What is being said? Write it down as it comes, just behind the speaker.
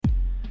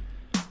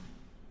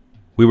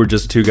We were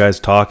just two guys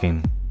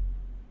talking,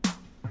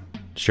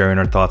 sharing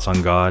our thoughts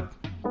on God,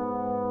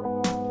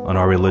 on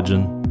our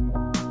religion,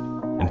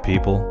 and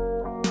people.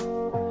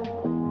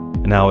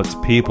 And now it's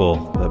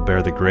people that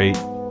bear the great,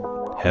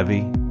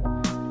 heavy,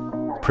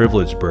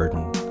 privileged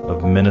burden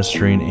of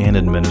ministering and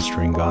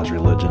administering God's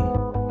religion.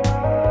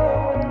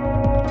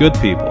 Good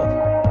people,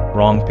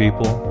 wrong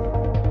people,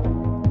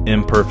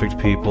 imperfect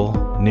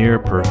people, near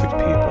perfect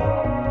people.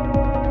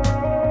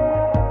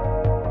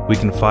 We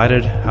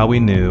confided how we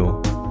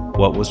knew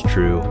what was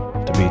true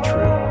to be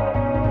true.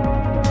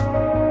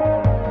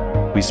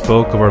 We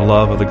spoke of our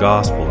love of the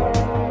gospel,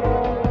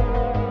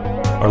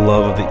 our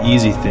love of the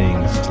easy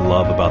things to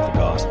love about the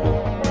gospel,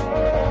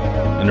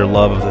 and our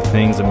love of the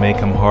things that make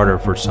them harder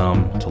for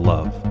some to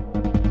love.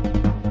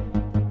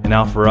 And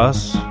now for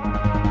us,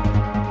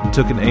 we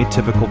took an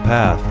atypical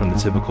path from the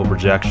typical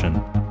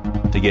projection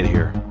to get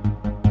here.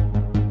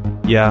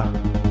 Yeah,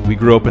 we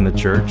grew up in the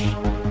church.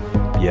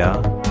 Yeah,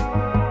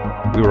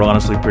 we were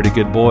honestly pretty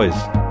good boys.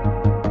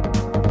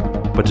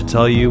 But to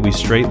tell you we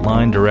straight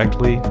lined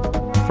directly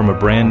from a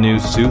brand new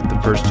suit the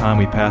first time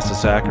we passed the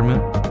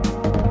sacrament,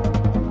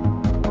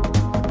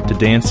 to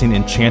dancing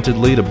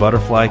enchantedly to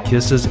butterfly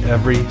kisses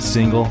every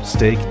single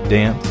stake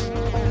dance,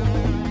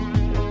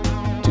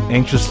 to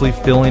anxiously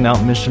filling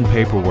out mission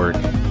paperwork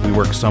we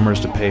work summers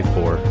to pay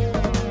for,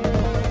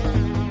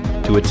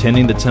 to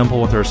attending the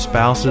temple with our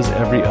spouses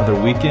every other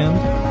weekend,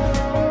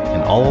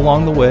 and all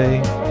along the way,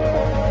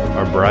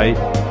 our bright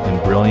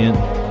and brilliant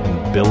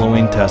and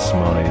billowing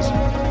testimonies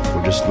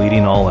were just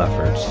leading all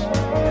efforts,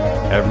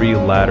 every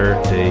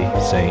Latter-day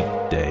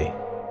Saint day.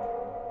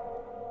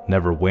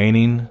 Never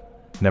waning,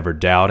 never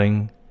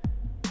doubting,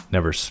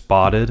 never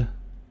spotted.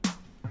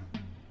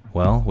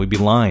 Well, we'd be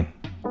lying.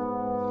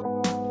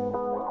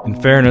 In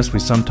fairness, we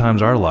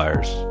sometimes are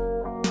liars.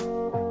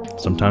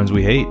 Sometimes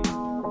we hate,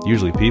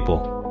 usually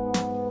people.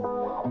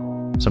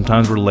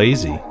 Sometimes we're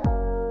lazy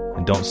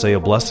and don't say a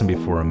blessing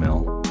before a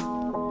meal.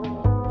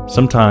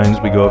 Sometimes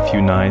we go a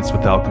few nights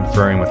without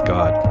conferring with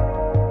God.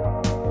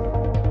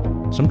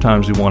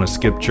 Sometimes we want to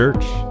skip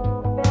church.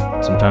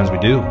 Sometimes we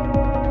do.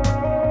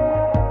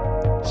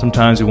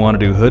 Sometimes we want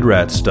to do hood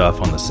rat stuff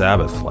on the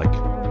Sabbath, like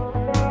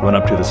run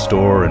up to the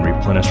store and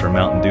replenish our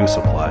Mountain Dew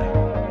supply.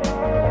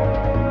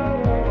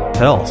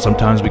 Hell,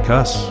 sometimes we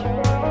cuss.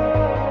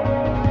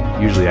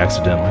 Usually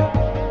accidentally.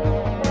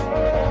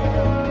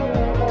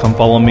 Come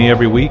follow me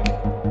every week.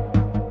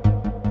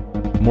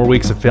 More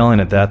weeks of failing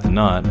at that than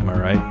not, am I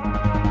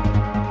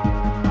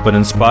right? But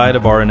in spite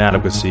of our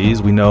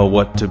inadequacies, we know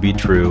what to be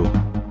true.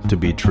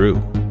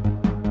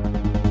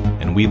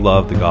 And we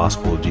love the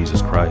gospel of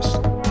Jesus Christ.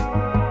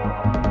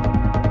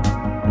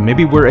 And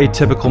maybe we're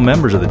atypical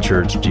members of the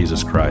Church of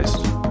Jesus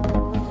Christ.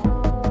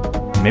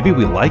 Maybe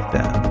we like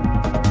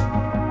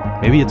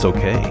that. Maybe it's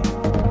okay.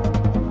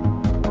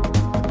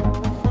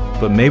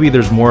 But maybe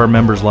there's more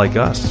members like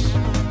us.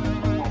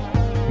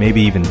 Maybe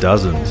even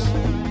dozens.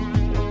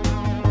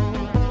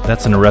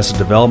 That's an Arrested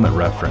Development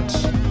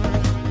reference.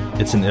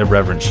 It's an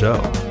irreverent show.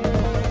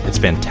 It's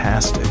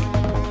fantastic.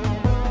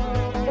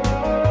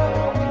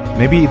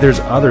 Maybe there's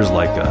others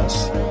like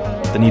us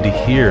that need to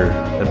hear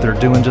that they're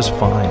doing just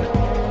fine.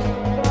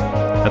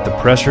 That the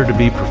pressure to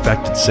be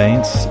perfected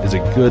saints is a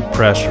good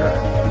pressure,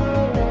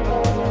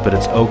 but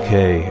it's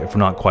okay if we're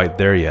not quite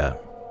there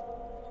yet.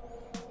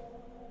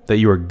 That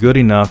you are good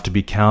enough to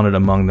be counted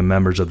among the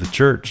members of the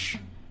church.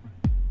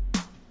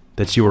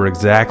 That you are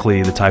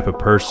exactly the type of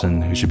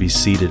person who should be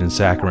seated in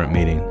sacrament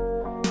meeting.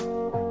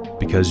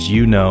 Because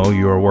you know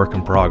you are a work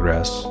in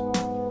progress,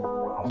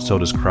 and so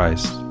does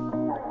Christ.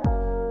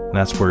 And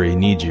that's where he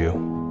needs you.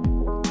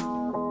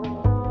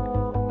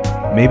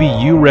 Maybe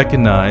you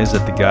recognize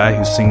that the guy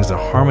who sings the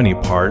harmony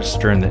parts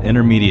during the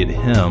intermediate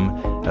hymn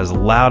as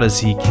loud as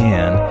he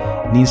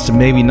can needs to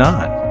maybe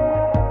not.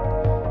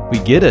 We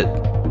get it.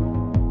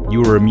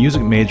 You were a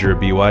music major at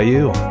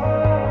BYU.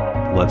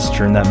 Let's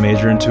turn that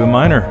major into a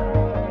minor.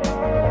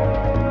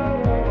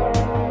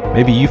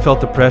 Maybe you felt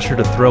the pressure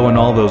to throw in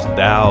all those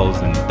thous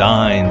and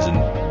thines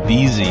and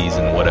theses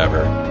and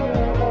whatever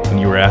when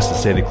you were asked to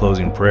say the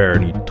closing prayer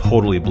and you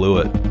totally blew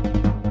it.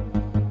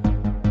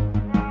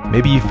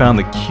 Maybe you found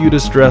the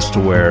cutest dress to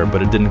wear,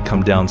 but it didn't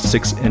come down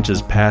 6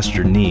 inches past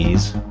your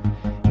knees,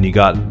 and you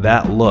got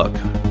that look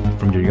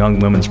from your young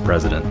women's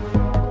president.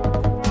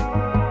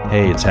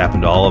 Hey, it's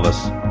happened to all of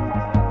us.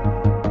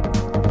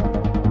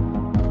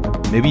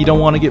 Maybe you don't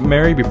want to get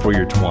married before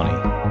you're 20.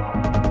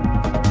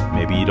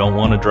 Maybe you don't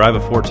want to drive a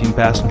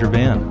 14-passenger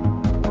van.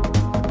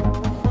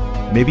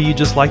 Maybe you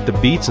just like the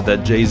beats of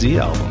that Jay-Z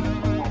album.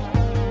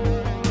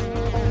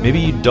 Maybe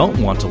you don't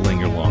want to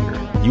linger longer.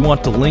 You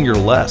want to linger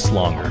less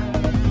longer.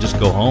 Just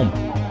go home.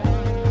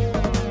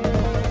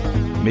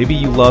 Maybe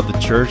you love the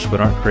church but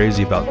aren't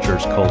crazy about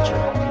church culture.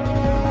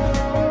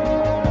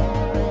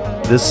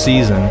 This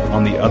season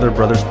on the Other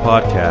Brothers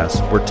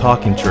podcast, we're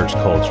talking church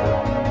culture.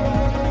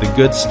 The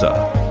good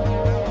stuff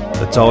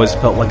that's always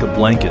felt like a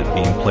blanket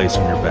being placed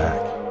on your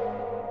back.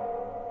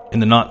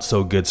 And the not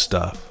so good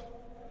stuff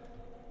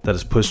that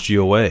has pushed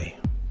you away,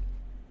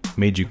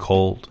 made you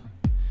cold,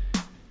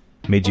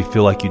 made you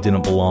feel like you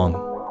didn't belong.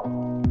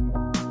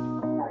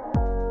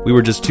 We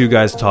were just two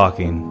guys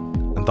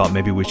talking and thought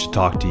maybe we should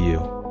talk to you.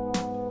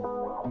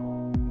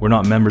 We're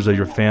not members of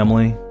your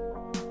family,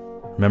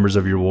 members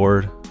of your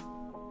ward,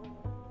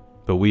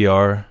 but we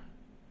are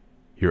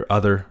your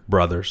other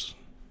brothers.